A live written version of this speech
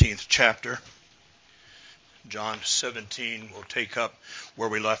17th chapter. John 17 will take up where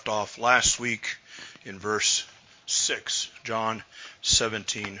we left off last week in verse 6. John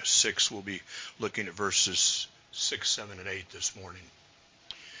 17:6. We'll be looking at verses 6, 7, and 8 this morning.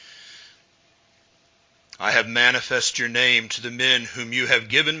 I have manifested your name to the men whom you have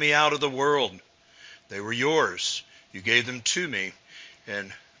given me out of the world. They were yours. You gave them to me,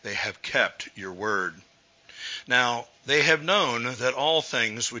 and they have kept your word. Now they have known that all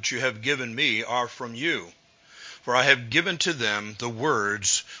things which you have given me are from you. For I have given to them the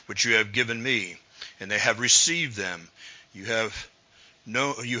words which you have given me, and they have received them. You have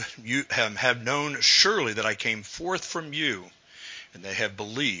known surely that I came forth from you, and they have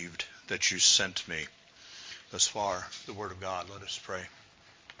believed that you sent me. Thus far, the word of God. Let us pray.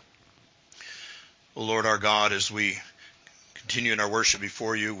 O Lord our God, as we continue in our worship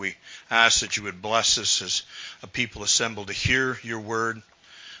before you, we ask that you would bless us as a people assembled to hear your word,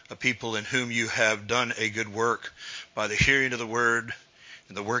 a people in whom you have done a good work by the hearing of the word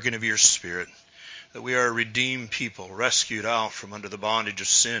and the working of your Spirit, that we are a redeemed people, rescued out from under the bondage of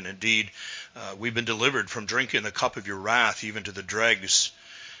sin. Indeed, we've been delivered from drinking the cup of your wrath, even to the dregs.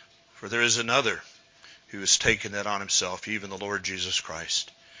 For there is another who has taken that on himself, even the Lord Jesus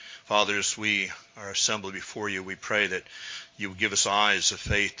Christ. Father, as we are assembled before you, we pray that you would give us eyes of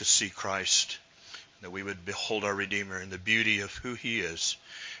faith to see Christ, that we would behold our Redeemer in the beauty of who he is,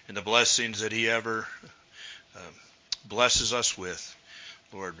 and the blessings that he ever blesses us with.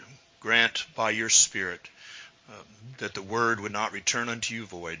 Lord, grant by your Spirit that the word would not return unto you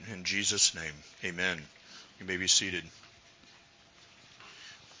void. In Jesus' name, amen. You may be seated.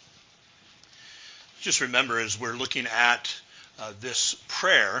 Just remember, as we're looking at this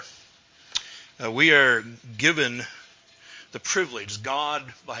prayer, we are given the privilege. God,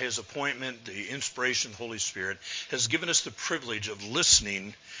 by his appointment, the inspiration of the Holy Spirit, has given us the privilege of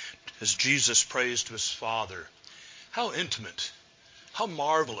listening as Jesus prays to his Father. How intimate, how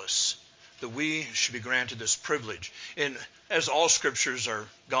marvelous that we should be granted this privilege. And as all scriptures are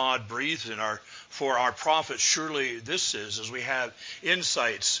God-breathed and are for our profit, surely this is, as we have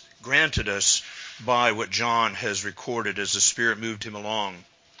insights granted us by what John has recorded as the Spirit moved him along.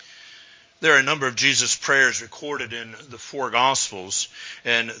 There are a number of Jesus' prayers recorded in the four Gospels,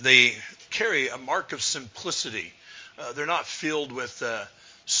 and they carry a mark of simplicity. They're not filled with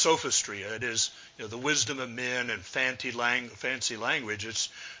sophistry. It is the wisdom of men and fancy language.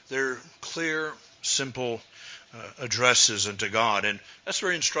 They're clear, simple addresses unto God, and that's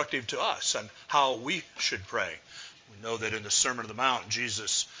very instructive to us on how we should pray. We know that in the Sermon on the Mount,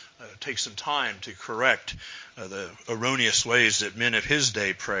 Jesus takes some time to correct the erroneous ways that men of his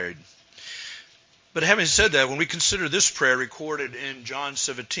day prayed. But having said that, when we consider this prayer recorded in John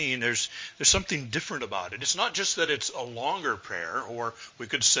 17, there's something different about it. It's not just that it's a longer prayer, or we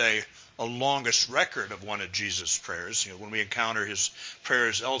could say a longest record of one of Jesus' prayers. When we encounter his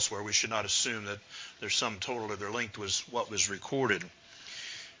prayers elsewhere, we should not assume that their sum total of their length was what was recorded.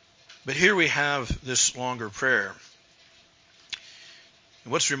 But here we have this longer prayer.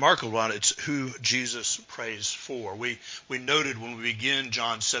 And what's remarkable about it, it's who Jesus prays for. We noted when we begin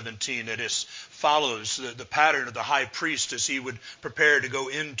John 17 that it follows the pattern of the high priest as he would prepare to go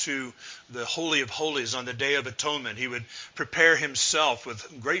into the Holy of Holies on the Day of Atonement. He would prepare himself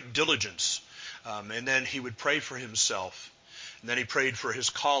with great diligence, and then he would pray for himself. And then he prayed for his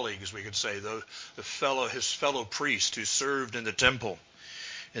colleagues, we could say, his fellow priest who served in the temple.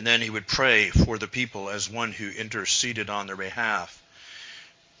 And then he would pray for the people as one who interceded on their behalf.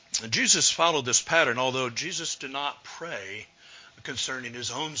 And Jesus followed this pattern, although Jesus did not pray concerning his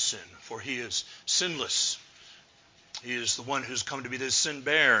own sin, for he is sinless. He is the one who's come to be the sin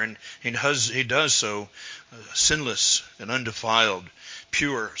bearer, and he does so sinless and undefiled,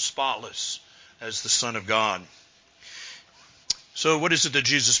 pure, spotless, as the Son of God. So what is it that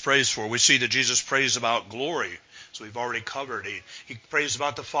Jesus prays for? We see that Jesus prays about glory. So we've already covered. He prays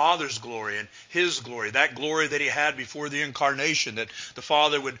about the Father's glory and his glory, that glory that he had before the incarnation, that the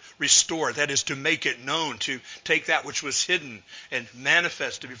Father would restore. That is to make it known, to take that which was hidden and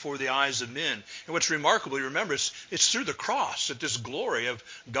manifest it before the eyes of men. And what's remarkable, you remember, it's through the cross that this glory of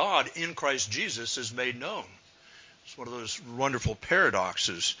God in Christ Jesus is made known. It's one of those wonderful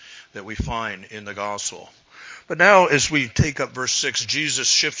paradoxes that we find in the gospel. But now, as we take up verse 6, Jesus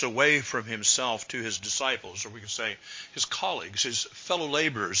shifts away from himself to his disciples, or we could say his colleagues, his fellow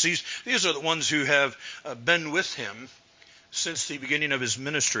laborers. These are the ones who have been with him since the beginning of his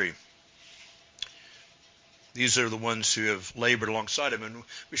ministry. These are the ones who have labored alongside him, and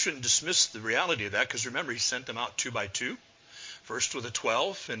we shouldn't dismiss the reality of that, because remember, he sent them out 2 by 2. First with the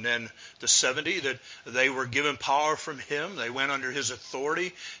 12 and then the 70, that they were given power from him. They went under his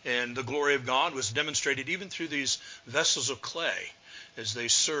authority, and the glory of God was demonstrated even through these vessels of clay as they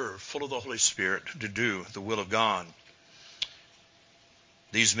served, full of the Holy Spirit, to do the will of God.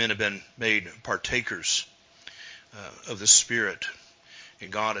 These men have been made partakers of the Spirit,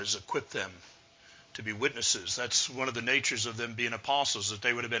 and God has equipped them to be witnesses. That's one of the natures of them being apostles, that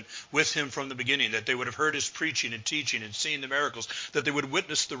they would have been with him from the beginning, that they would have heard his preaching and teaching and seen the miracles, that they would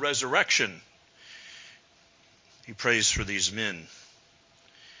witness the resurrection. He prays for these men.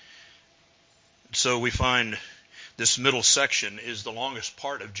 So we find this middle section is the longest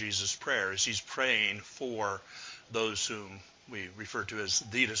part of Jesus' prayer, as he's praying for those whom we refer to as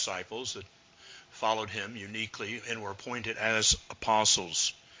the disciples that followed him uniquely and were appointed as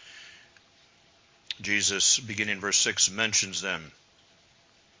apostles. Jesus, beginning in verse 6, mentions them.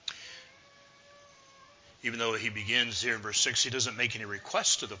 Even though he begins here in verse 6, he doesn't make any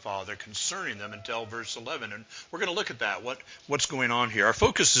requests to the Father concerning them until verse 11. And we're going to look at that, what's going on here. Our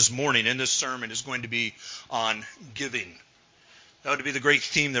focus this morning in this sermon is going to be on giving. That would be the great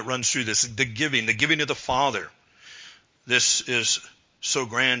theme that runs through this, the giving of the Father. This is so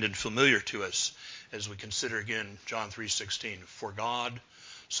grand and familiar to us as we consider again John 3:16. For God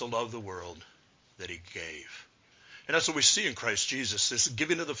so loved the world that he gave. And that's what we see in Christ Jesus, this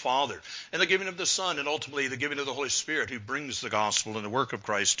giving of the Father and the giving of the Son, and ultimately the giving of the Holy Spirit, who brings the gospel and the work of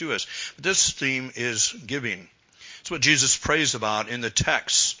Christ to us. But this theme is giving. It's what Jesus prays about in the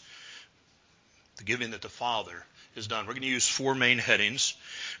text, the giving that the Father has done. We're going to use four main headings.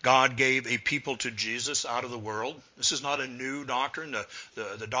 God gave a people to Jesus out of the world. This is not a new doctrine,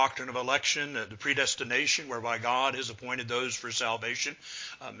 the doctrine of election, the predestination whereby God has appointed those for salvation.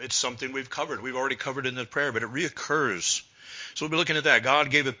 It's something we've covered. We've already covered in the prayer, but it reoccurs. So we'll be looking at that. God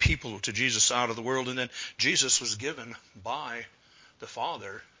gave a people to Jesus out of the world, and then Jesus was given by the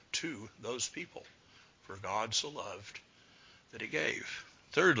Father to those people. For God so loved that he gave.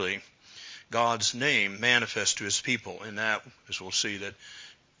 Thirdly, God's name manifests to his people. In that, as we'll see, that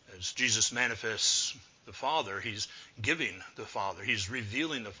as Jesus manifests the Father, he's giving the Father. He's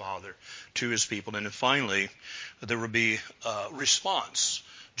revealing the Father to his people. And then finally, there will be a response.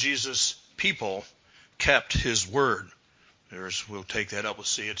 Jesus' people kept his word. We'll take that up. We'll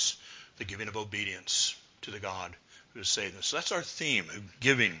see it's the giving of obedience to the God who has saved us. So that's our theme,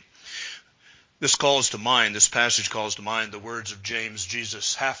 giving. This passage calls to mind the words of James,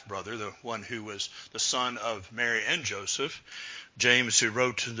 Jesus' half-brother, the one who was the son of Mary and Joseph. James, who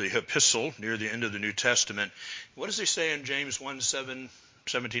wrote the epistle near the end of the New Testament. What does he say in James 1:17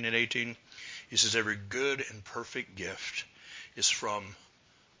 and 18? He says, every good and perfect gift is from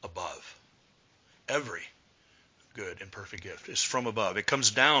above. Every good and perfect gift is from above. It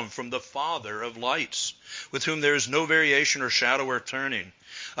comes down from the Father of lights, with whom there is no variation or shadow or turning.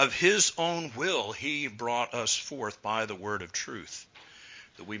 Of his own will he brought us forth by the word of truth,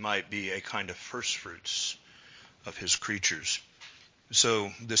 that we might be a kind of firstfruits of his creatures.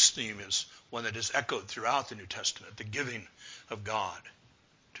 So this theme is one that is echoed throughout the New Testament, the giving of God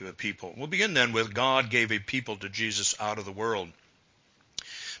to a people. We'll begin then with God gave a people to Jesus out of the world.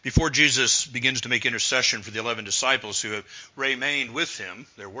 Before Jesus begins to make intercession for the 11 disciples who have remained with him,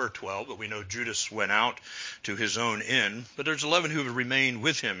 there were 12, but we know Judas went out to his own end, but there's 11 who have remained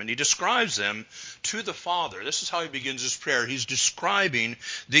with him, and he describes them to the Father. This is how he begins his prayer. He's describing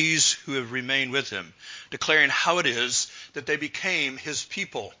these who have remained with him, declaring how it is that they became his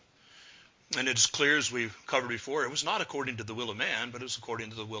people. And it's clear, as we've covered before, it was not according to the will of man, but it was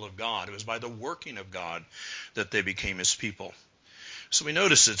according to the will of God. It was by the working of God that they became his people. So we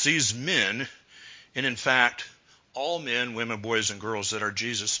notice it's these men, and in fact, all men, women, boys, and girls that are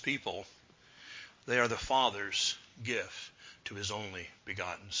Jesus' people, they are the Father's gift to his only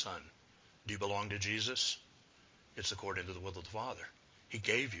begotten Son. Do you belong to Jesus? It's according to the will of the Father. He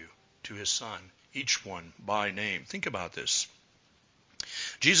gave you to his Son, each one by name. Think about this.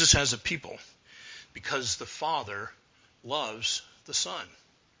 Jesus has a people because the Father loves the Son.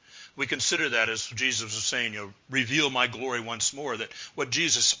 We consider that, as Jesus was saying, reveal my glory once more, that what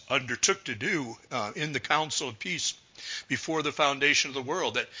Jesus undertook to do in the council of peace before the foundation of the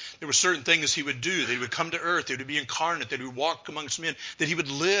world, that there were certain things he would do, that he would come to earth, that he would be incarnate, that he would walk amongst men, that he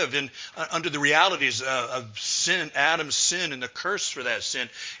would live under the realities of sin, Adam's sin and the curse for that sin,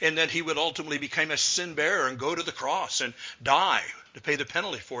 and that he would ultimately become a sin bearer and go to the cross and die to pay the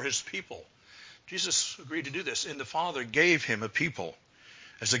penalty for his people. Jesus agreed to do this, and the Father gave him a people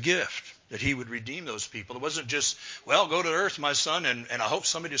as a gift, that he would redeem those people. It wasn't just, well, go to earth, my son, and I hope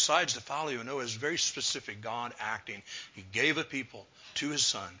somebody decides to follow you. No, it was very specific, God acting. He gave a people to his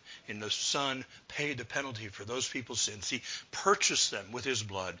son, and the son paid the penalty for those people's sins. He purchased them with his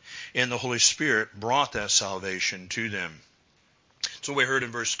blood, and the Holy Spirit brought that salvation to them. So we heard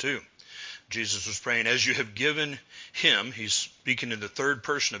in verse 2. Jesus was praying, as you have given him, he's speaking in the third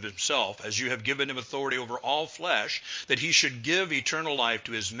person of himself, as you have given him authority over all flesh, that he should give eternal life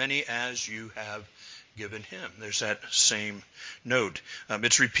to as many as you have given him. There's that same note.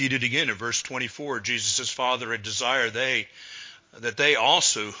 It's repeated again in verse 24. Jesus' Father, I desire that they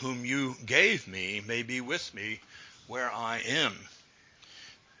also whom you gave me may be with me where I am.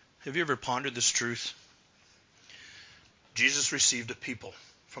 Have you ever pondered this truth? Jesus received a people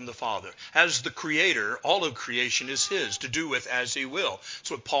from the Father. As the Creator, all of creation is his, to do with as he will.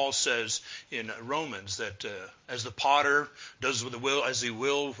 That's what Paul says in Romans, that as the potter does with the will, as he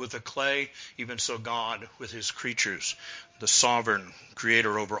will with the clay, even so God with his creatures, the sovereign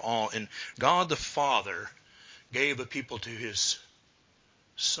Creator over all. And God the Father gave a people to his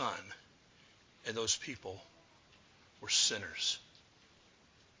Son, and those people were sinners.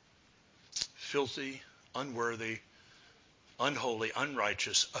 Filthy, unworthy, unholy,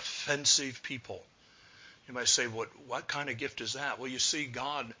 unrighteous, offensive people. You might say, what kind of gift is that? Well, you see,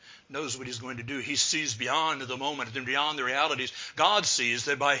 God knows what he's going to do. He sees beyond the moment and beyond the realities. God sees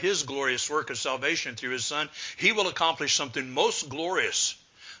that by his glorious work of salvation through his Son, he will accomplish something most glorious,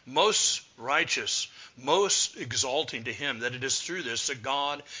 most righteous, most exalting to him, that it is through this that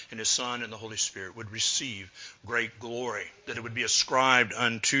God and his Son and the Holy Spirit would receive great glory, that it would be ascribed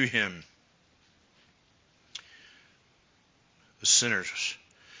unto him. The sinners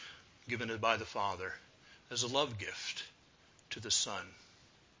given it by the Father as a love gift to the Son.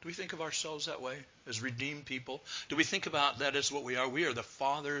 Do we think of ourselves that way, as redeemed people? Do we think about that as what we are? We are the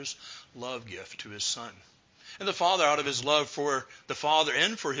Father's love gift to his Son. And the Father, out of his love for the Father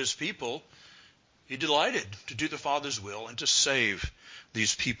and for his people, he delighted to do the Father's will and to save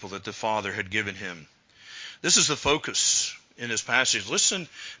these people that the Father had given him. This is the focus in this passage. Listen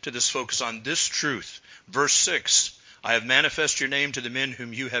to this focus on this truth. Verse 6. I have manifested your name to the men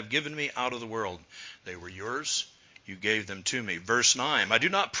whom you have given me out of the world. They were yours. You gave them to me. Verse 9. I do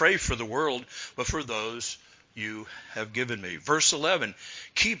not pray for the world, but for those you have given me. Verse 11.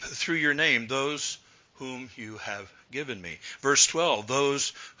 Keep through your name those whom you have given me. Verse 12.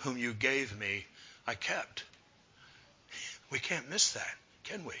 Those whom you gave me, I kept. We can't miss that,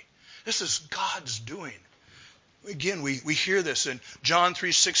 can we? This is God's doing. Again, we hear this, and John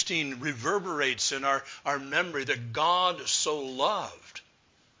 3:16 reverberates in our memory that God so loved,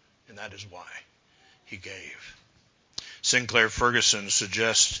 and that is why he gave. Sinclair Ferguson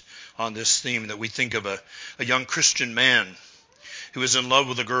suggests on this theme that we think of a young Christian man who is in love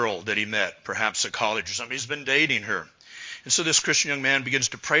with a girl that he met, perhaps at college or something. He's been dating her. And so this Christian young man begins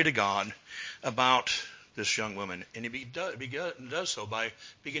to pray to God about this young woman, and he does so by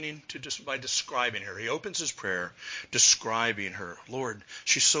by describing her. He opens his prayer describing her. Lord,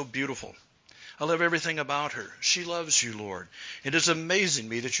 she's so beautiful. I love everything about her. She loves you, Lord. It is amazing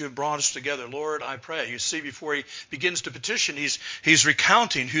me that you have brought us together. Lord, I pray. You see, before he begins to petition, he's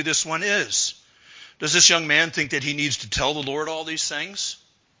recounting who this one is. Does this young man think that he needs to tell the Lord all these things?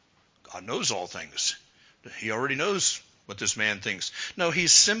 God knows all things. He already knows what this man thinks. No,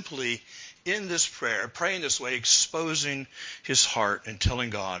 he's simply in this prayer, praying this way, exposing his heart and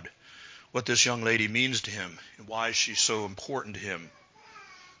telling God what this young lady means to him and why she's so important to him.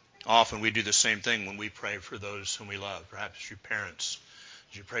 Often we do the same thing when we pray for those whom we love. Perhaps your parents,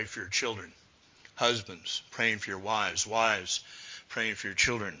 as you pray for your children. Husbands, praying for your wives. Wives, praying for your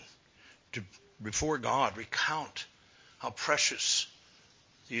children. To, before God, recount how precious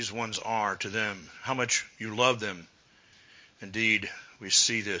these ones are to them, how much you love them. Indeed, we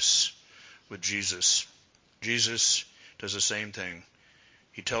see this with Jesus. Jesus does the same thing.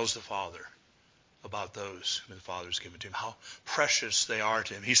 He tells the Father about those whom the Father has given to him, how precious they are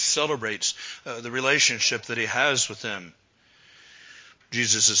to him. He celebrates the relationship that he has with them.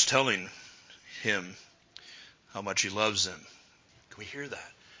 Jesus is telling him how much he loves them. Can we hear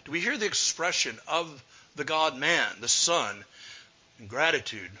that? Do we hear the expression of the God-man, the Son, in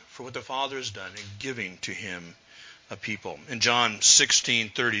gratitude for what the Father has done in giving to him a people? In John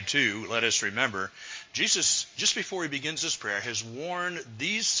 16:32, let us remember, Jesus, just before he begins this prayer, has warned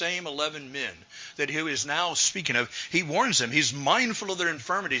these same 11 men that he is now speaking of. He warns them. He's mindful of their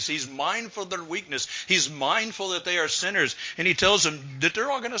infirmities. He's mindful of their weakness. He's mindful that they are sinners. And he tells them that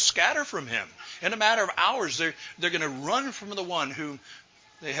they're all going to scatter from him. In a matter of hours, they're going to run from the one who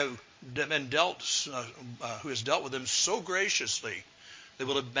they have been dealt, who has dealt with them so graciously They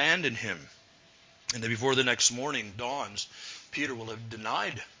will abandon him. And then before the next morning dawns, Peter will have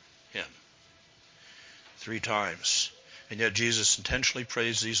denied him 3 times. And yet Jesus intentionally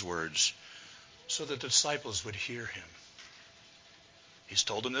prays these words so that the disciples would hear him. He's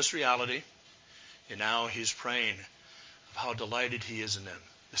told them this reality, and now he's praying of how delighted he is in them.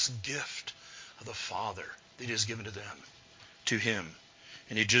 This gift of the Father that he has given to them, to him.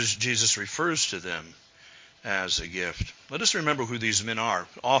 And Jesus refers to them as a gift. Let us remember who these men are.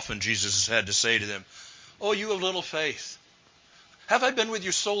 Often Jesus has had to say to them, "Oh, you of little faith. Have I been with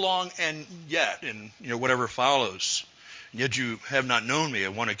you so long and yet," and whatever follows, "yet you have not known me,"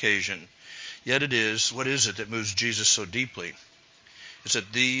 at one occasion. Yet what is it that moves Jesus so deeply? It's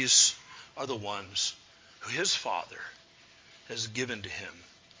that these are the ones who his Father has given to him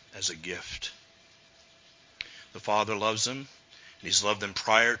as a gift. The Father loves them, and he's loved them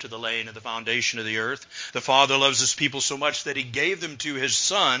prior to the laying of the foundation of the earth. The Father loves his people so much that he gave them to his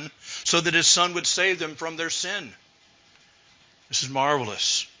Son so that his Son would save them from their sin. This is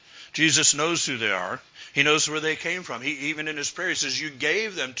marvelous. Jesus knows who they are. He knows where they came from. Even in his prayer, he says, "You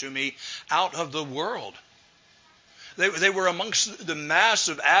gave them to me out of the world." They were amongst the mass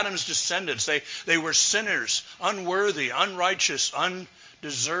of Adam's descendants. They were sinners, unworthy, unrighteous,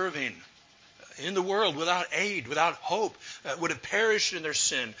 undeserving, in the world without aid, without hope, would have perished in their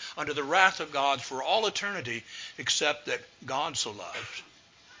sin under the wrath of God for all eternity, except that God so loved,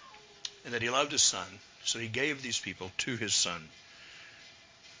 and that he loved his Son, so he gave these people to his Son.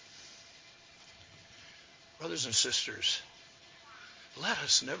 Brothers and sisters, let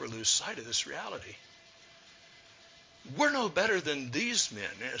us never lose sight of this reality. We're no better than these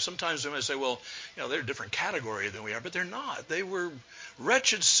men. Sometimes they might say, well, they're a different category than we are, but they're not. They were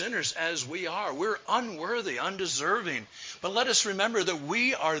wretched sinners as we are. We're unworthy, undeserving. But let us remember that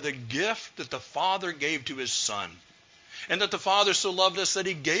we are the gift that the Father gave to his Son, and that the Father so loved us that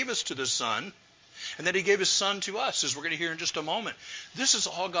he gave us to the Son, and that he gave his Son to us, as we're going to hear in just a moment. This is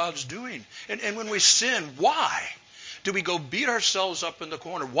all God's doing. And when we sin, why do we go beat ourselves up in the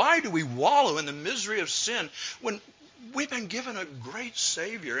corner? Why do we wallow in the misery of sin when we've been given a great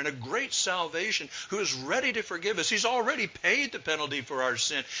Savior and a great salvation who is ready to forgive us? He's already paid the penalty for our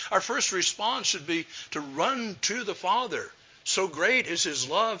sin. Our first response should be to run to the Father. So great is his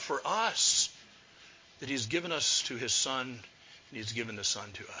love for us that he's given us to his Son, and he's given the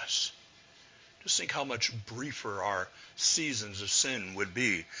Son to us. Just think how much briefer our seasons of sin would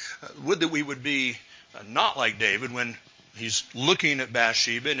be. Would that we would be not like David when he's looking at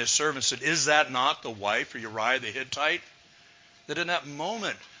Bathsheba and his servant said, "Is that not the wife of Uriah the Hittite?" That in that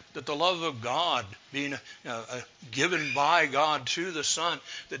moment, that the love of God being given by God to the Son,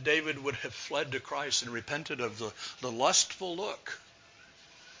 that David would have fled to Christ and repented of the lustful look.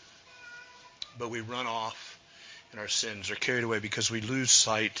 But we run off and our sins are carried away because we lose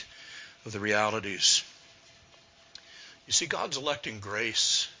sight of the realities. You see, God's electing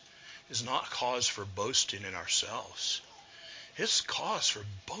grace is not cause for boasting in ourselves. It's cause for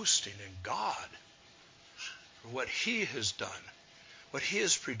boasting in God, for what he has done, what he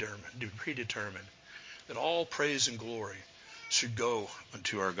has predetermined, that all praise and glory should go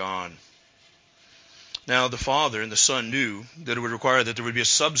unto our God. Now the Father and the Son knew that it would require that there would be a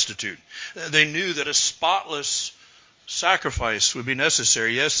substitute. They knew that a spotless sacrifice would be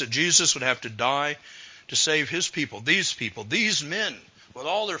necessary. Yes, that Jesus would have to die to save his people, these men, with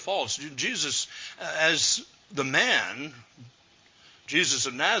all their faults. Jesus, as the man, Jesus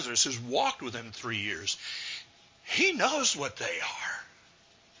of Nazareth, has walked with him 3 years. He knows what they are.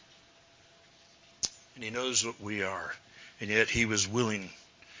 And he knows what we are. And yet he was willing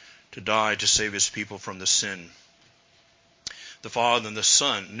to die to save his people from the sin. The Father and the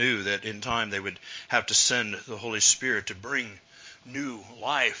Son knew that in time they would have to send the Holy Spirit to bring new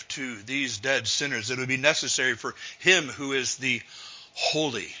life to these dead sinners. It would be necessary for him who is the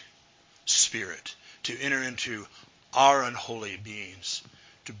Holy Spirit to enter into our unholy beings,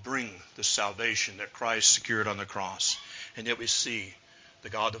 to bring the salvation that Christ secured on the cross. And yet we see the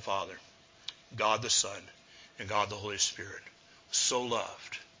God the Father, God the Son, and God the Holy Spirit so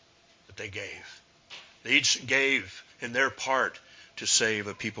loved that they gave. They each gave in their part to save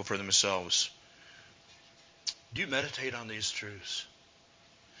a people for themselves. Do you meditate on these truths?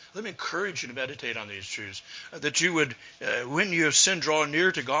 Let me encourage you to meditate on these truths. That you would, when you have sinned, draw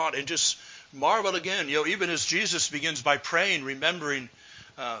near to God and just marvel again. Even as Jesus begins by praying, remembering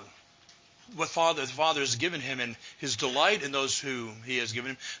what the Father has given him and his delight in those who he has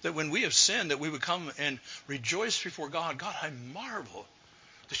given him, that when we have sinned, that we would come and rejoice before God. God, I marvel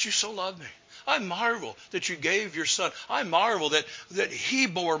that you so love me. I marvel that you gave your Son. I marvel that he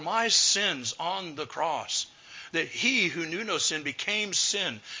bore my sins on the cross. that he who knew no sin became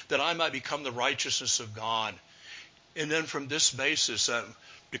sin, that I might become the righteousness of God. And then from this basis,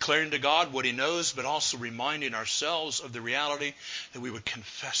 declaring to God what he knows, but also reminding ourselves of the reality that we would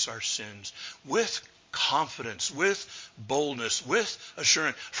confess our sins with confidence, with boldness, with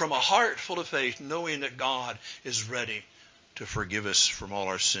assurance, from a heart full of faith, knowing that God is ready to forgive us from all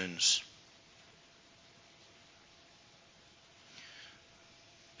our sins.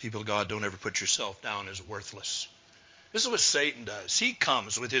 People of God, don't ever put yourself down as worthless. This is what Satan does. He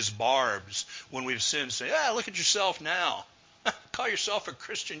comes with his barbs when we've sinned, say, look at yourself now. Call yourself a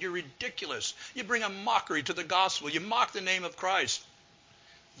Christian. You're ridiculous. You bring a mockery to the gospel. You mock the name of Christ.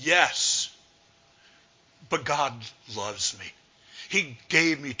 Yes, but God loves me. He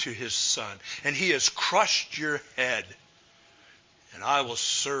gave me to his Son, and he has crushed your head, and I will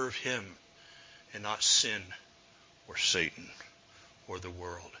serve him and not sin or Satan or the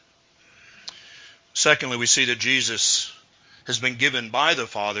world. Secondly, we see that Jesus has been given by the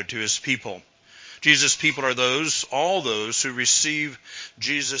Father to his people. Jesus' people are all those who receive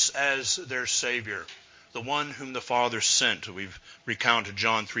Jesus as their Savior, the one whom the Father sent. We've recounted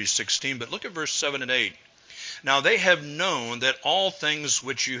John 3:16, but look at verse 7 and 8. Now they have known that all things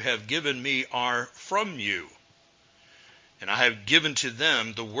which you have given me are from you, and I have given to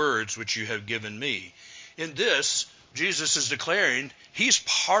them the words which you have given me. In this, Jesus is declaring he's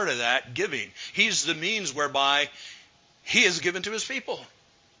part of that giving. He's the means whereby he is given to his people.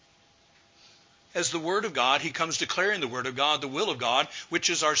 As the Word of God, he comes declaring the Word of God, the will of God, which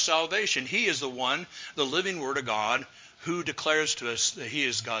is our salvation. He is the one, the living Word of God, who declares to us that he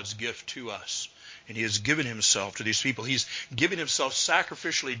is God's gift to us. And he has given himself to these people. He's given himself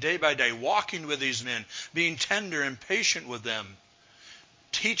sacrificially day by day, walking with these men, being tender and patient with them,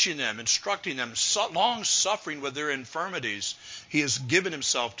 teaching them, instructing them, long-suffering with their infirmities. He has given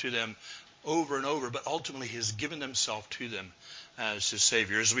himself to them over and over, but ultimately he has given himself to them as his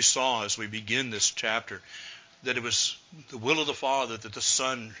Savior. As we saw as we begin this chapter, that it was the will of the Father that the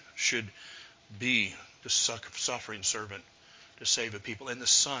Son should be the suffering servant to save a people. And the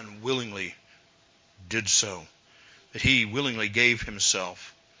Son willingly did so, that he willingly gave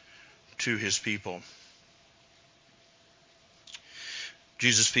himself to his people.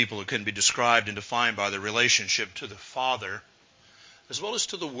 Jesus' people can be described and defined by their relationship to the Father, as well as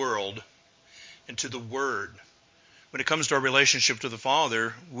to the world and to the Word. When it comes to our relationship to the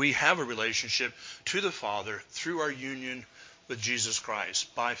Father, we have a relationship to the Father through our union with Jesus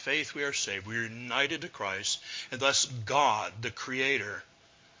Christ. By faith we are saved. We are united to Christ, and thus God, the Creator.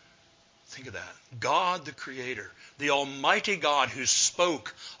 Think of that. God, the Creator, the Almighty God who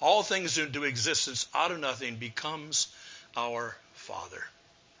spoke all things into existence out of nothing, becomes our Father.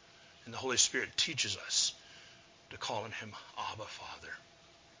 And the Holy Spirit teaches us to call on him Abba, Father,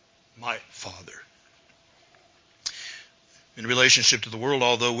 my Father. In relationship to the world,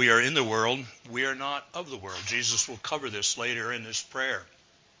 although we are in the world, we are not of the world. Jesus will cover this later in his prayer.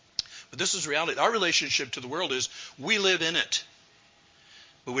 But this is reality. Our relationship to the world is we live in it,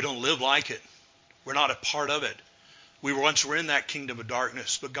 but we don't live like it. We're not a part of it. We once were in that kingdom of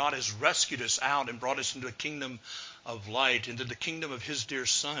darkness, but God has rescued us out and brought us into a kingdom of light, into the kingdom of his dear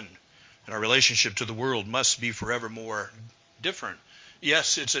Son. And our relationship to the world must be forevermore different.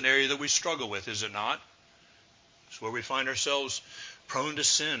 Yes, it's an area that we struggle with, is it not? It's where we find ourselves prone to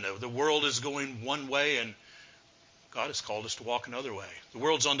sin. The world is going one way, and God has called us to walk another way. The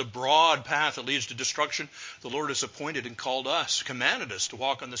world's on the broad path that leads to destruction. The Lord has appointed and called us, commanded us to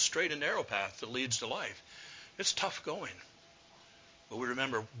walk on the straight and narrow path that leads to life. It's tough going. But we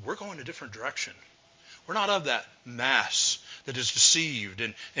remember, we're going a different direction. We're not of that mass that is deceived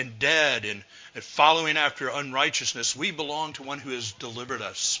and dead and following after unrighteousness. We belong to one who has delivered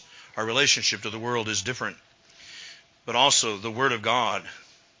us. Our relationship to the world is different. But also the Word of God,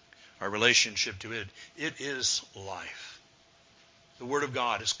 our relationship to it, it is life. The Word of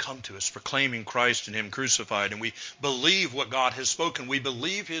God has come to us, proclaiming Christ and him crucified, and we believe what God has spoken. We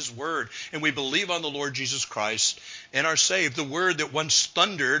believe his Word, and we believe on the Lord Jesus Christ and are saved. The Word that once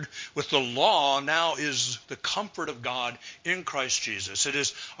thundered with the law now is the comfort of God in Christ Jesus. It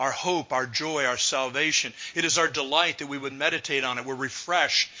is our hope, our joy, our salvation. It is our delight that we would meditate on it. We're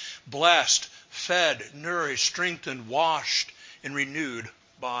refreshed, blessed, fed, nourished, strengthened, washed, and renewed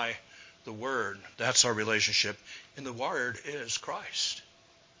by the Word. That's our relationship. And the Word is Christ.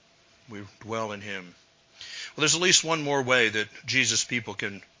 We dwell in him. Well, there's at least one more way that Jesus' people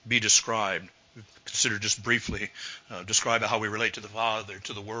can be described. Consider just briefly describe how we relate to the Father,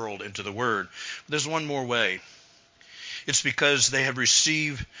 to the world, and to the Word. But there's one more way. It's because they have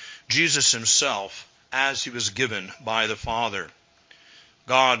received Jesus himself as he was given by the Father.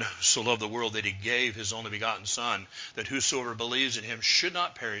 God so loved the world that he gave his only begotten Son, that whosoever believes in him should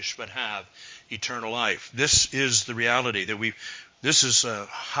not perish but have eternal life. This is the reality that this is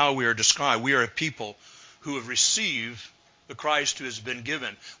how we are described. We are a people who have received the Christ who has been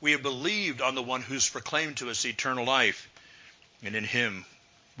given. We have believed on the one who's proclaimed to us eternal life, and in him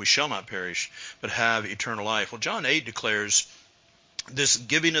we shall not perish but have eternal life. Well, John 8 declares this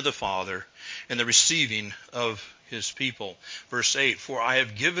giving of the Father and the receiving of his people. Verse 8, for I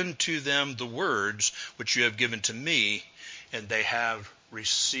have given to them the words which you have given to me, and they have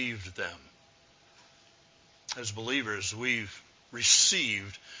received them. As believers, we've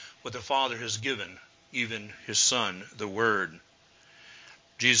received what the Father has given, even his Son, the Word.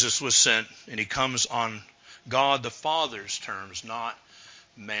 Jesus was sent, and he comes on God the Father's terms, not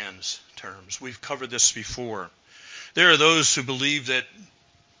man's terms. We've covered this before. There are those who believe that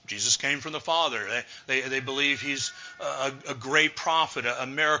Jesus came from the Father. They believe he's a great prophet, a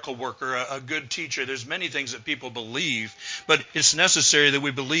miracle worker, a good teacher. There's many things that people believe, but it's necessary that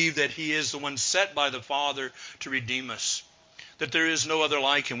we believe that he is the one set by the Father to redeem us, that there is no other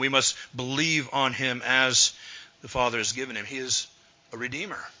like him. We must believe on him as the Father has given him. He is a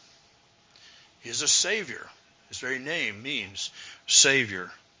Redeemer. He is a Savior. His very name means Savior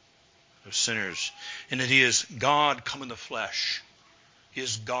of sinners, and that he is God come in the flesh. He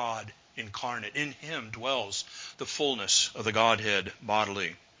is God incarnate. In him dwells the fullness of the Godhead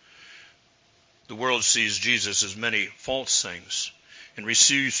bodily. The world sees Jesus as many false things and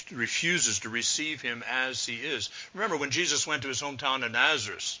refuses to receive him as he is. Remember, when Jesus went to his hometown of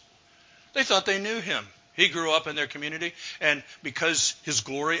Nazareth, they thought they knew him. He grew up in their community, and because his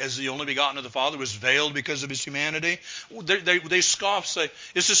glory as the only begotten of the Father was veiled because of his humanity, they scoffed, say,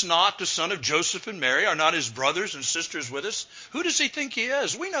 is this not the son of Joseph and Mary? Are not his brothers and sisters with us? Who does he think he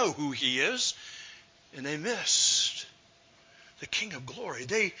is? We know who he is. And they missed the King of glory.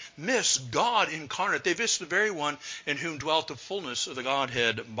 They missed God incarnate. They missed the very one in whom dwelt the fullness of the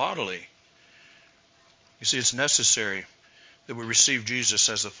Godhead bodily. You see, it's necessary that we receive Jesus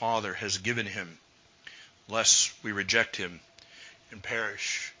as the Father has given him, lest we reject him and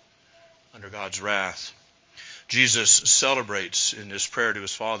perish under God's wrath. Jesus celebrates in his prayer to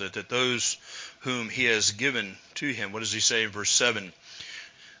his Father that those whom he has given to him, what does he say in verse 7?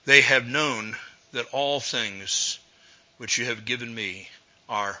 They have known that all things which you have given me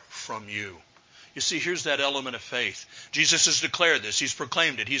are from you. You see, here's that element of faith. Jesus has declared this. He's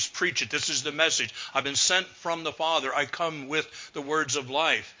proclaimed it. He's preached it. This is the message. I've been sent from the Father. I come with the words of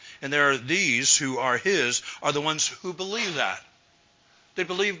life. And there are these who are his, are the ones who believe that. They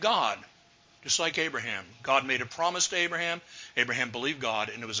believe God, just like Abraham. God made a promise to Abraham. Abraham believed God,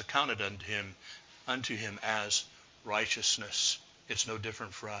 and it was accounted unto him as righteousness. It's no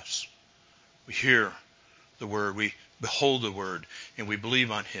different for us. We hear the word, we behold the word, and we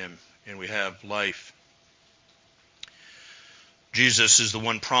believe on him, and we have life. Jesus is the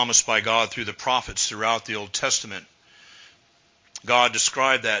one promised by God through the prophets throughout the Old Testament. God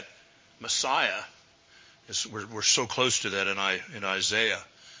described that Messiah, we're so close to that in Isaiah,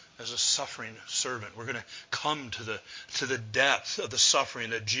 as a suffering servant. We're going to come to the depth of the suffering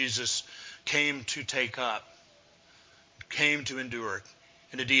that Jesus came to take up, came to endure,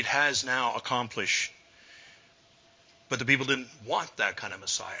 and indeed has now accomplished. But the people didn't want that kind of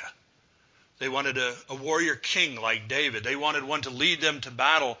Messiah. They wanted a warrior king like David. They wanted one to lead them to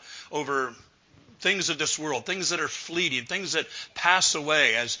battle over things of this world, things that are fleeting, things that pass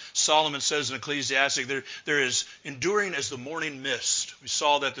away. As Solomon says in Ecclesiastes, there is enduring as the morning mist. We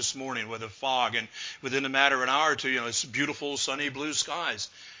saw that this morning with a fog, and within a matter of an hour or two, it's beautiful, sunny, blue skies.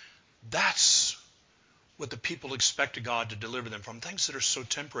 That's what the people expected God to deliver them from, things that are so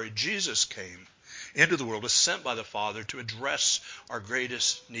temporary. Jesus came into the world, was sent by the Father to address our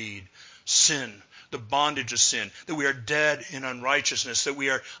greatest need, sin, the bondage of sin, that we are dead in unrighteousness, that we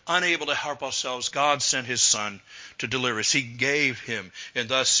are unable to help ourselves. God sent his Son to deliver us. He gave him, and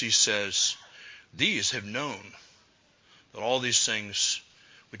thus he says, these have known that all these things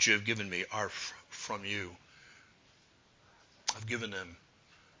which you have given me are from you. I've given them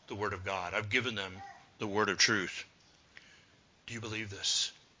the word of God. I've given them the word of truth. Do you believe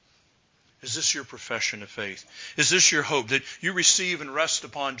this? Is this your profession of faith? Is this your hope, that you receive and rest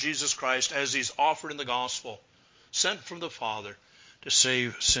upon Jesus Christ as he's offered in the gospel, sent from the Father to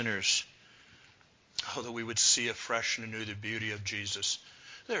save sinners? Oh, that we would see afresh and anew the beauty of Jesus.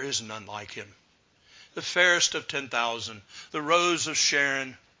 There is none like him. The fairest of 10,000, the rose of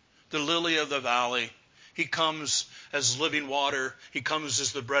Sharon, the lily of the valley. He comes as living water. He comes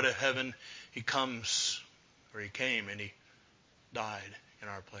as the bread of heaven. He comes, or he came, and he died in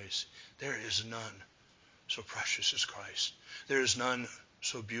our place. There is none so precious as Christ. There is none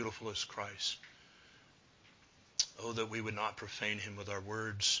so beautiful is Christ. Oh, that we would not profane him with our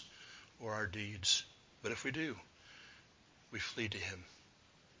words or our deeds. But if we do, we flee to him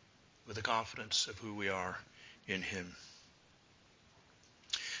with the confidence of who we are in him.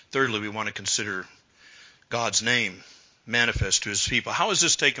 Thirdly, we want to consider God's name manifest to his people. How has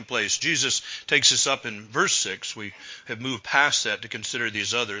this taken place? Jesus takes us up in verse 6. We have moved past that to consider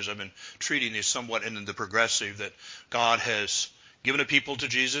these others. I've been treating these somewhat in the progressive, that God has given a people to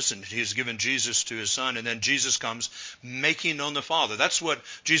Jesus, and he has given Jesus to his Son, and then Jesus comes making known the Father. That's what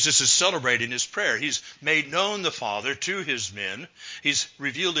Jesus is celebrating in his prayer. He's made known the Father to his men. He's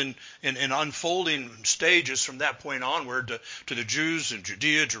revealed in unfolding stages from that point onward to the Jews in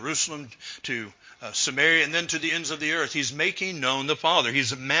Judea, Jerusalem, to Samaria, and then to the ends of the earth. He's making known the Father.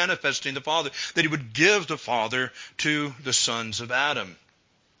 He's manifesting the Father, that he would give the Father to the sons of Adam.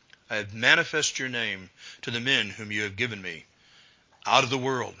 I have manifested your name to the men whom you have given me out of the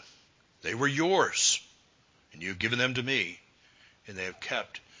world. They were yours, and you have given them to me, and they have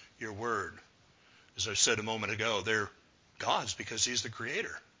kept your word. As I said a moment ago, they're God's because he's the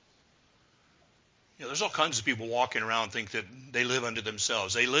creator. There's all kinds of people walking around and think that they live unto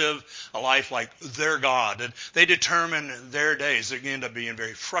themselves. They live a life like they're God, and they determine their days. They end up being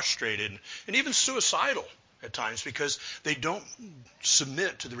very frustrated and even suicidal at times because they don't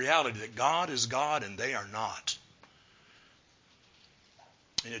submit to the reality that God is God and they are not.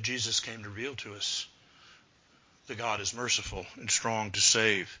 And yet Jesus came to reveal to us that God is merciful and strong to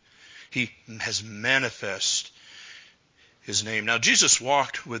save. He has manifest his name. Now, Jesus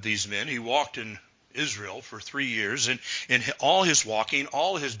walked with these men. He walked in Israel for 3 years. And in all his walking,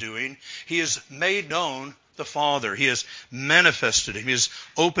 all his doing, he has made known the Father. He has manifested him. He has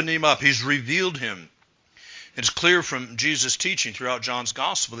opened him up. He's revealed him. It's clear from Jesus' teaching throughout John's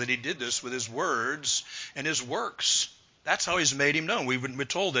gospel that he did this with his words and his works. That's how he's made him known. We've been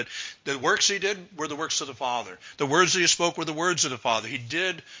told that the works he did were the works of the Father. The words that he spoke were the words of the Father. He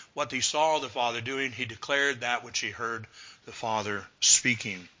did what he saw the Father doing. He declared that which he heard the Father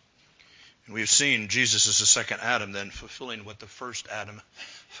speaking. And we've seen Jesus as the second Adam, then fulfilling what the first Adam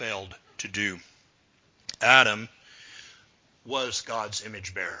failed to do. Adam was God's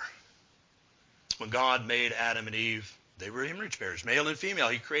image bearer. When God made Adam and Eve, they were image bearers, male and female.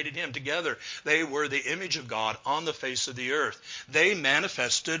 He created him together. They were the image of God on the face of the earth. They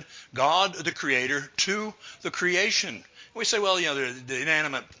manifested God, the Creator, to the creation. We say, well, the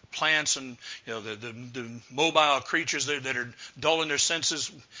inanimate plants and the mobile creatures that are dull in their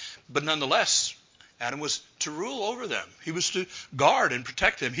senses, but nonetheless, Adam was to rule over them. He was to guard and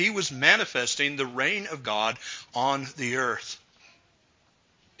protect them. He was manifesting the reign of God on the earth.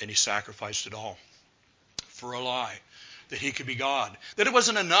 And he sacrificed it all for a lie, that he could be God. That it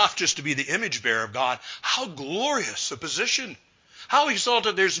wasn't enough just to be the image bearer of God. How glorious a position. How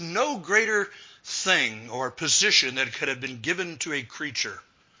exalted. There's no greater thing or position that could have been given to a creature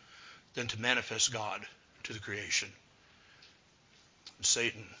than to manifest God to the creation. And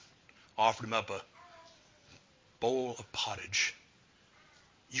Satan offered him up a bowl of pottage.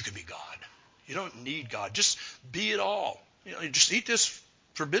 You can be God. You don't need God. Just be it all. Just eat this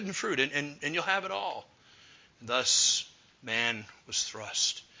forbidden fruit and you'll have it all. And thus, man was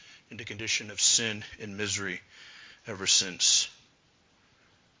thrust into a condition of sin and misery ever since.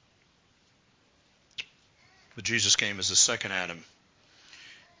 But Jesus came as the second Adam.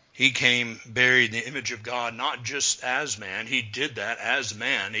 He came buried in the image of God, not just as man. He did that as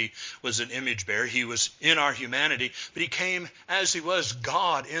man. He was an image bearer. He was in our humanity. But he came as he was,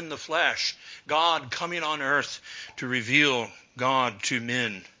 God in the flesh. God coming on earth to reveal God to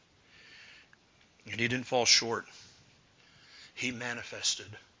men. And he didn't fall short. He manifested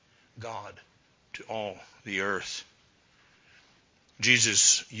God to all the earth.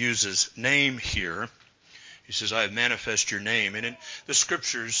 Jesus uses name here. He says, I have manifested your name. And in the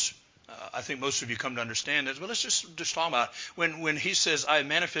scriptures, I think most of you come to understand this. But let's just talk about it. When he says, I have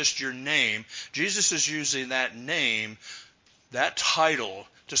manifested your name, Jesus is using that name, that title,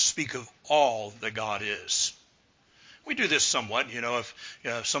 to speak of all that God is. We do this somewhat.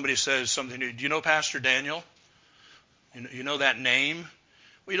 If somebody says something, do you know Pastor Daniel? You know that name?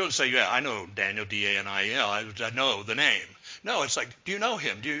 Well, you don't say, yeah, I know Daniel, D-A-N-I-E-L. I know the name. No, it's like, do you know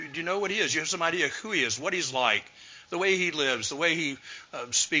him? Do you know what he is? You have some idea who he is, what he's like, the way he lives, the way he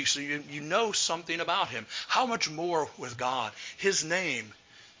speaks. You know something about him. How much more with God? His name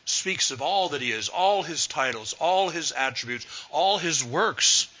speaks of all that he is, all his titles, all his attributes, all his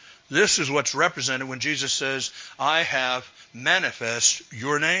works. This is what's represented when Jesus says, I have manifest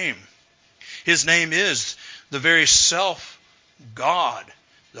your name. His name is the very self God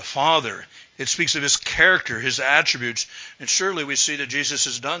the Father. It speaks of his character, his attributes. And surely we see that Jesus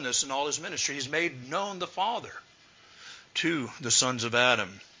has done this in all his ministry. He's made known the Father to the sons of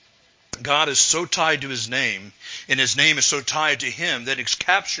Adam. God is so tied to his name, and his name is so tied to him, that it's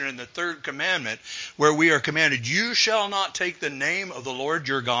captured in the third commandment, where we are commanded, "You shall not take the name of the Lord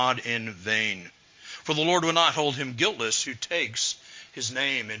your God in vain. For the Lord will not hold him guiltless who takes his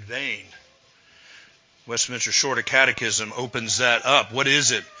name in vain." Westminster Shorter Catechism opens that up. What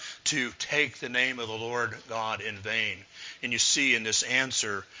is it to take the name of the Lord God in vain? And you see in this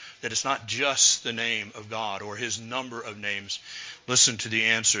answer that it's not just the name of God or his number of names. Listen to the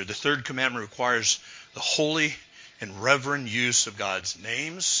answer. The third commandment requires the holy and reverent use of God's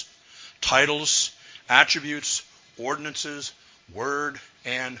names, titles, attributes, ordinances, word,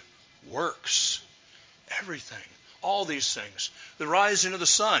 and works. Everything. All these things. The rising of the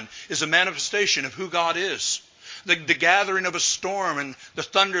sun is a manifestation of who God is. The gathering of a storm and the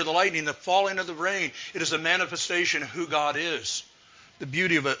thunder, the lightning, the falling of the rain, it is a manifestation of who God is. The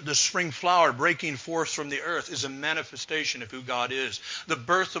beauty of the spring flower breaking forth from the earth is a manifestation of who God is. The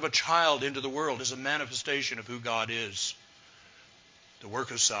birth of a child into the world is a manifestation of who God is. The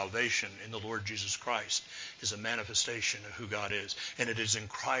work of salvation in the Lord Jesus Christ is a manifestation of who God is. And it is in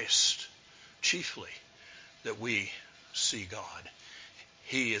Christ chiefly that we see God.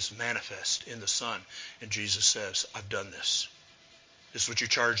 He is manifest in the Son. And Jesus says, "I've done this. This is what you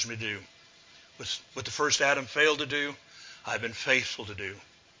charged me to do. What the first Adam failed to do, I've been faithful to do."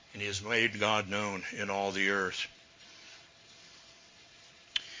 And he has made God known in all the earth.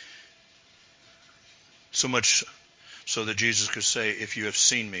 So much so that Jesus could say, "If you have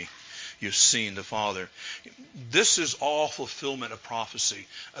seen me, you've seen the Father." This is all fulfillment of prophecy.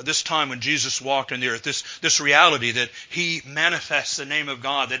 This time when Jesus walked on the earth, this reality that he manifests the name of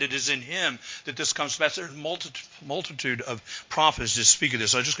God, that it is in him that this comes back. There's a multitude of prophets that speak of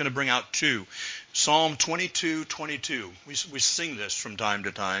this. I'm just going to bring out two. Psalm 22:22. We sing this from time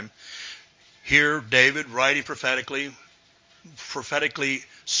to time. Here, David writing prophetically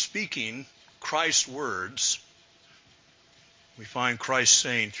speaking Christ's words. We find Christ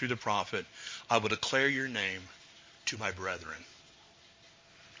saying through the prophet, "I will declare your name to my brethren."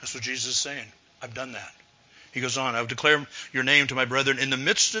 That's what Jesus is saying. I've done that. He goes on, "I will declare your name to my brethren. In the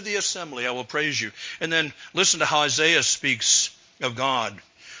midst of the assembly, I will praise you." And then listen to how Isaiah speaks of God.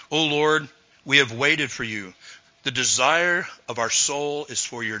 "O Lord, we have waited for you. The desire of our soul is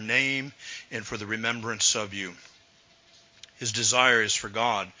for your name and for the remembrance of you." His desire is for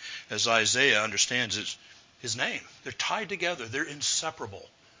God, as Isaiah understands it. His name. They're tied together. They're inseparable,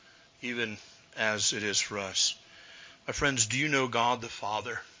 even as it is for us. My friends, do you know God the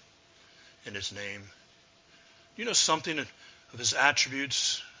Father and his name? Do you know something of his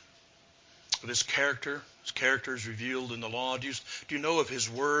attributes, of his character? His character is revealed in the law. Do you know of his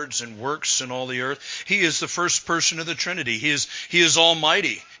words and works in all the earth? He is the first person of the Trinity. He is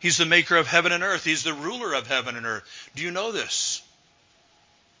almighty. He's the maker of heaven and earth. He's the ruler of heaven and earth. Do you know this?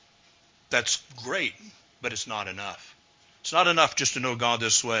 That's great. But it's not enough. It's not enough just to know God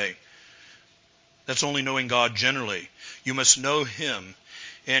this way. That's only knowing God generally. You must know him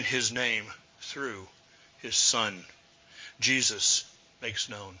and his name through his Son. Jesus makes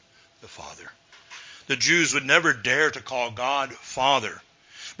known the Father. The Jews would never dare to call God Father.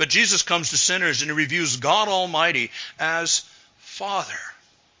 But Jesus comes to sinners and he reviews God Almighty as Father.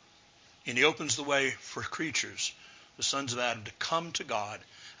 And he opens the way for creatures, the sons of Adam, to come to God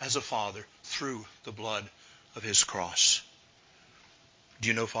as a Father through the blood of his cross. Do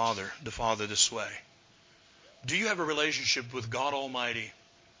you know the Father this way? Do you have a relationship with God Almighty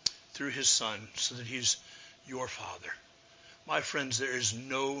through his Son so that he's your Father? My friends, there is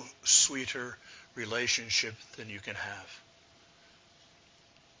no sweeter relationship than you can have.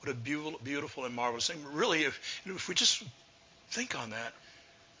 What a beautiful and marvelous thing. Really, if we just think on that,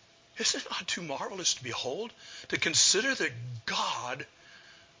 isn't it not too marvelous to behold? To consider that God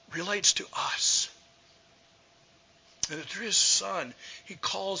relates to us. And that through his Son, he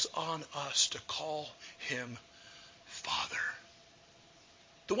calls on us to call him Father.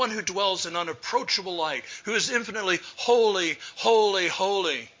 The one who dwells in unapproachable light, who is infinitely holy, holy,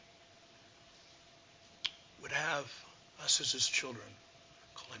 holy, would have us as his children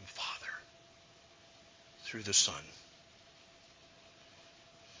call him Father through the Son.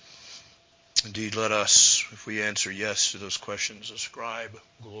 Indeed, let us, if we answer yes to those questions, ascribe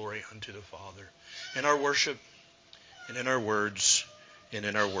glory unto the Father in our worship and in our words and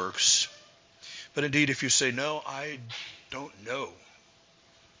in our works. But indeed, if you say, "No, I don't know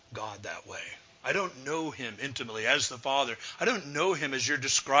God that way," I don't know him intimately as the Father. I don't know him as you're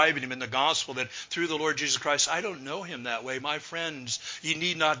describing him in the gospel, that through the Lord Jesus Christ. I don't know him that way. My friends, you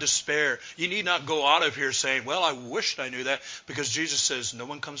need not despair. You need not go out of here saying, well, I wished I knew that, because Jesus says, no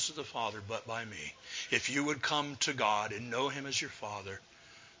one comes to the Father but by me. If you would come to God and know him as your Father,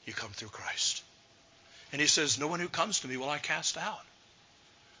 you come through Christ. And he says, no one who comes to me will I cast out.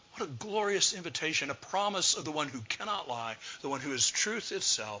 What a glorious invitation, a promise of the one who cannot lie, the one who is truth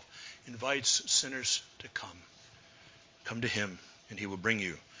itself, invites sinners to come. Come to him, and he will bring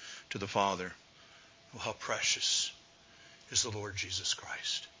you to the Father. Oh, how precious is the Lord Jesus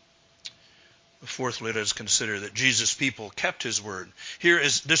Christ. Fourthly, let us consider that Jesus' people kept his word.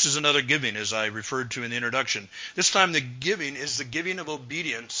 This is another giving, as I referred to in the introduction. This time the giving is the giving of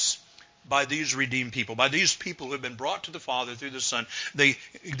obedience by these redeemed people, by these people who have been brought to the Father through the Son. They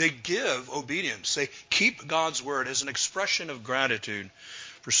give obedience. They keep God's word as an expression of gratitude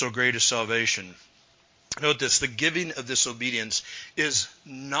for so great a salvation. Note this, the giving of this obedience is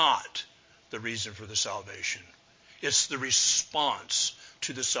not the reason for the salvation. It's the response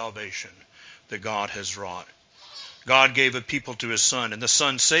to the salvation that God has wrought. God gave a people to his Son, and the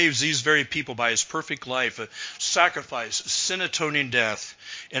Son saves these very people by his perfect life, a sacrifice, sin-atoning death,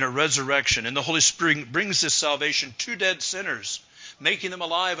 and a resurrection. And the Holy Spirit brings this salvation to dead sinners, making them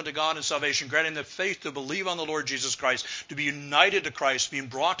alive unto God in salvation, granting them faith to believe on the Lord Jesus Christ, to be united to Christ, being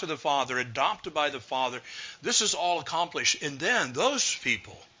brought to the Father, adopted by the Father. This is all accomplished. And then those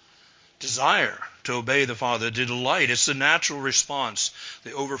people desire to obey the Father, to delight. It's the natural response,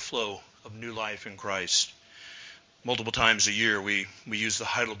 the overflow of new life in Christ. Multiple times a year we use the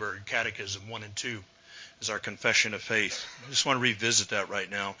Heidelberg Catechism 1 and 2 as our confession of faith. I just want to revisit that right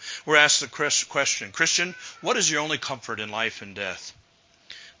now. We're asked the question, Christian, what is your only comfort in life and death?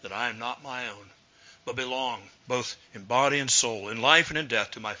 That I am not my own, but belong both in body and soul, in life and in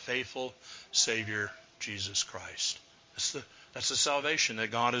death, to my faithful Savior, Jesus Christ. That's the salvation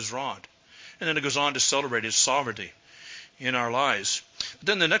that God has wrought. And then it goes on to celebrate his sovereignty in our lives. But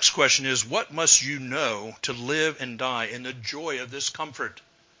then the next question is, what must you know to live and die in the joy of this comfort?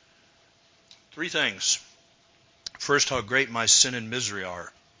 3 things. First, how great my sin and misery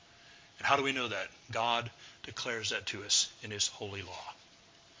are. And how do we know that? God declares that to us in his holy law.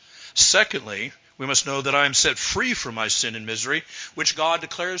 Secondly, we must know that I am set free from my sin and misery, which God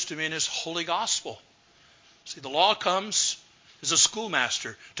declares to me in his holy gospel. See, the law comes as a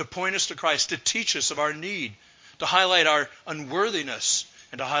schoolmaster to point us to Christ, to teach us of our need, to highlight our unworthiness,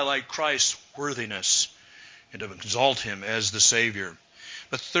 and to highlight Christ's worthiness, and to exalt him as the Savior.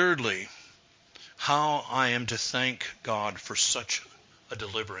 But thirdly, how I am to thank God for such a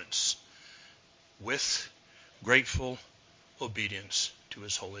deliverance with grateful obedience to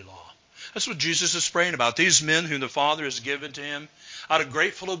his holy law. That's what Jesus is praying about. These men whom the Father has given to him, out of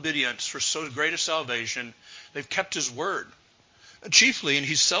grateful obedience for so great a salvation, they've kept his word. Chiefly, and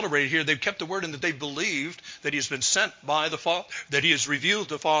he's celebrated here, they've kept the word in that they believed that he has been sent by the Father, that he has revealed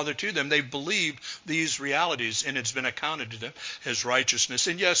the Father to them. They've believed these realities, and it's been accounted to them as righteousness.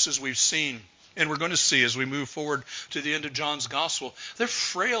 And yes, as we've seen, and we're going to see as we move forward to the end of John's gospel, they're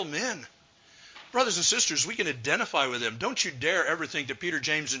frail men. Brothers and sisters, we can identify with them. Don't you dare ever think that Peter,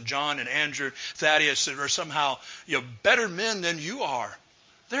 James, and John, and Andrew, Thaddeus are somehow better men than you are.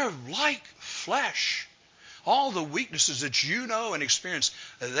 They're like flesh. All the weaknesses that you know and experience,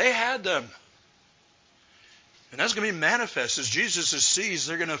 they had them. And that's going to be manifest as Jesus sees.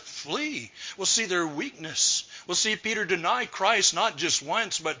 They're going to flee. We'll see their weakness. We'll see Peter deny Christ not just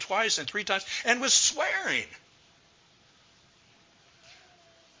once, but twice and 3 times, and was swearing.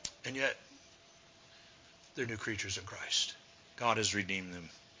 And yet, they're new creatures in Christ. God has redeemed them.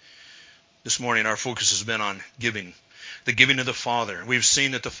 This morning, our focus has been on giving, the giving of the Father. We've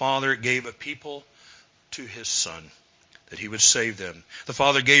seen that the Father gave a people to his Son, that he would save them. The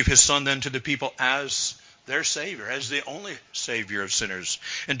Father gave his Son then to the people as their Savior, as the only Savior of sinners.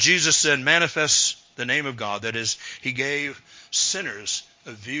 And Jesus then manifests the name of God, that is, he gave sinners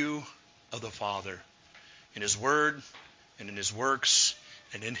a view of the Father in his word and in his works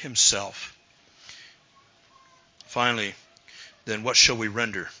and in himself. Finally, then what shall we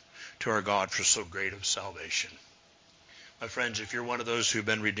render to our God for so great of salvation? My friends, if you're one of those who've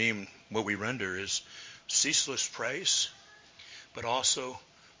been redeemed, what we render is ceaseless praise, but also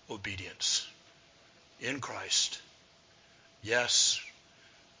obedience in Christ. Yes,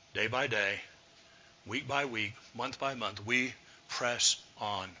 day by day, week by week, month by month, we press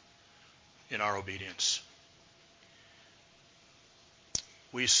on in our obedience.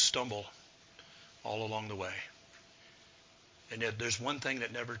 We stumble all along the way. And yet there's one thing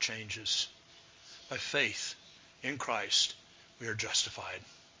that never changes. By faith in Christ, we are justified.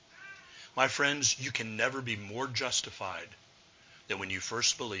 My friends, you can never be more justified than when you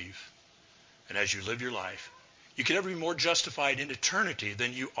first believe. And as you live your life, you can never be more justified in eternity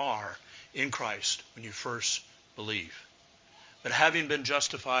than you are in Christ when you first believe. But having been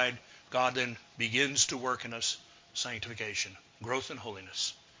justified, God then begins to work in us sanctification, growth in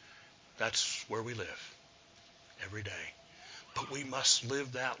holiness. That's where we live every day. But we must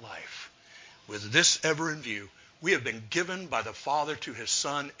live that life with this ever in view. We have been given by the Father to his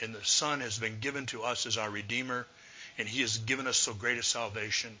Son, and the Son has been given to us as our Redeemer, and he has given us so great a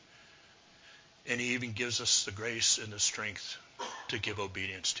salvation. And he even gives us the grace and the strength to give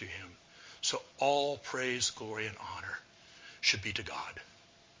obedience to him. So all praise, glory, and honor should be to God.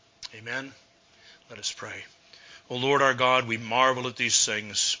 Amen. Let us pray. O Lord our God, we marvel at these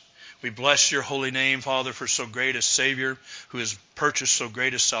things. We bless your holy name, Father, for so great a Savior who has purchased so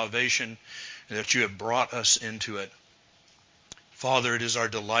great a salvation, and that you have brought us into it. Father, it is our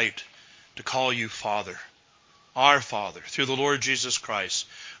delight to call you Father, our Father, through the Lord Jesus Christ,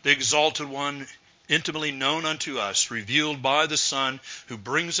 the exalted one, intimately known unto us, revealed by the Son, who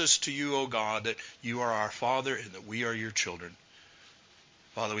brings us to you, O God, that you are our Father and that we are your children.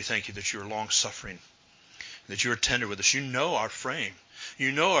 Father, we thank you that you are long-suffering, that you are tender with us. You know our frame.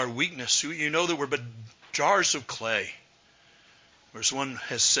 You know our weakness. You know that we're but jars of clay. As one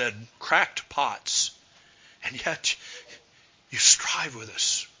has said, cracked pots. And yet you strive with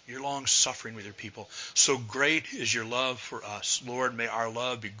us. You're long-suffering with your people. So great is your love for us. Lord, may our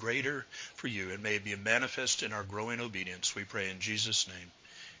love be greater for you, and may it be manifest in our growing obedience. We pray in Jesus'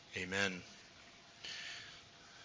 name. Amen.